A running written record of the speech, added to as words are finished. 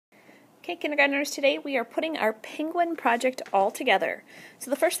Okay, kindergartners, today we are putting our penguin project all together. So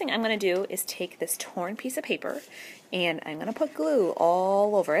the first thing I'm going to do is take this torn piece of paper and I'm going to put glue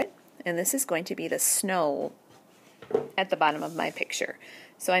all over it. And this is going to be the snow at the bottom of my picture.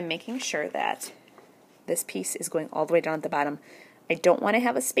 So I'm making sure that this piece is going all the way down at the bottom. I don't want to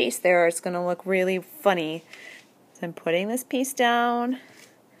have a space there or it's going to look really funny. So I'm putting this piece down.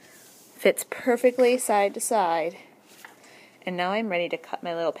 Fits perfectly side to side. And now I'm ready to cut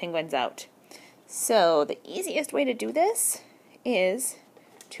my little penguins out. So the easiest way to do this is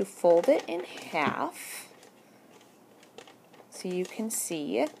to fold it in half so you can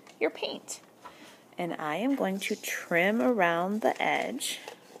see your paint. And I am going to trim around the edge,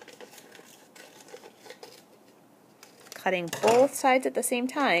 cutting both sides at the same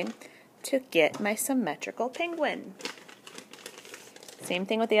time to get my symmetrical penguin. Same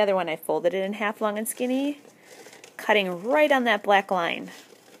thing with the other one. I folded it in half long and skinny, cutting right on that black line.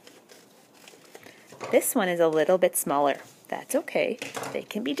 This one is a little bit smaller. That's okay. They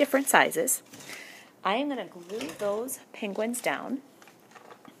can be different sizes. I am going to glue those penguins down,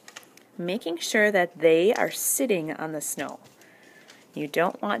 making sure that they are sitting on the snow. You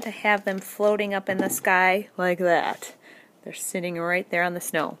don't want to have them floating up in the sky like that. They're sitting right there on the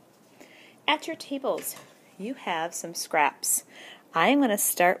snow. At your tables, you have some scraps. I'm going to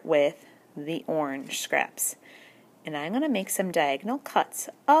start with the orange scraps. And I'm going to make some diagonal cuts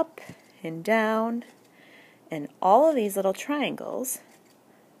up and down, and all of these little triangles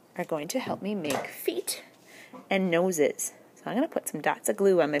are going to help me make feet and noses. So I'm going to put some dots of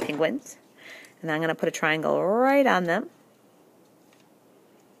glue on my penguins, and I'm going to put a triangle right on them.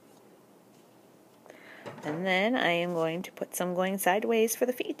 And then I am going to put some going sideways for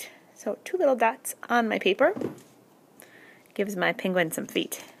the feet. So 2 little dots on my paper gives my penguin some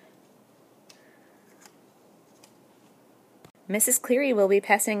feet. Mrs. Cleary will be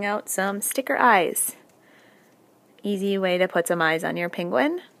passing out some sticker eyes. Easy way to put some eyes on your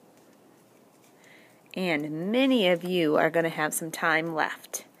penguin. And many of you are going to have some time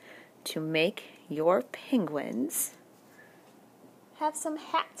left to make your penguins have some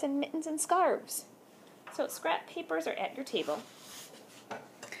hats and mittens and scarves. So scrap papers are at your table.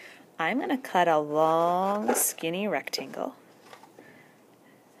 I'm going to cut a long, skinny rectangle.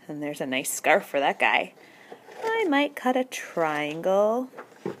 And there's a nice scarf for that guy. I might cut a triangle.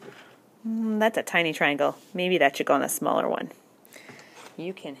 That's a tiny triangle. Maybe that should go on a smaller one.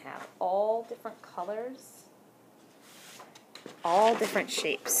 You can have all different colors, all different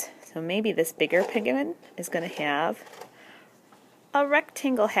shapes. So maybe this bigger penguin is going to have a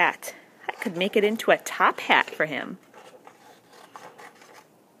rectangle hat. I could make it into a top hat for him.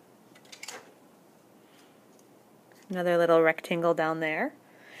 Another little rectangle down there.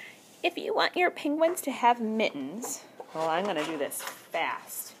 If you want your penguins to have mittens, well, I'm going to do this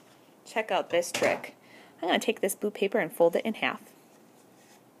fast. Check out this trick. I'm going to take this blue paper and fold it in half.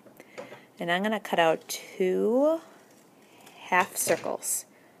 And I'm going to cut out 2 half circles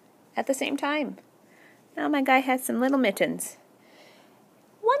at the same time. Now my guy has some little mittens.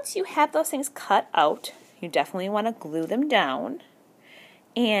 Once you have those things cut out, you definitely want to glue them down.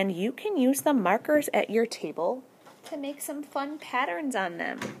 And you can use the markers at your table to make some fun patterns on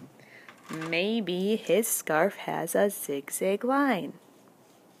them. Maybe his scarf has a zigzag line.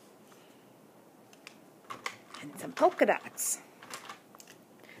 And some polka dots.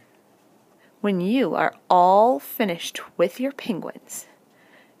 When you are all finished with your penguins,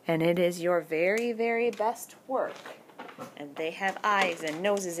 and it is your very, very best work, and they have eyes and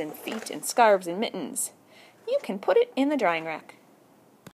noses and feet and scarves and mittens, you can put it in the drying rack.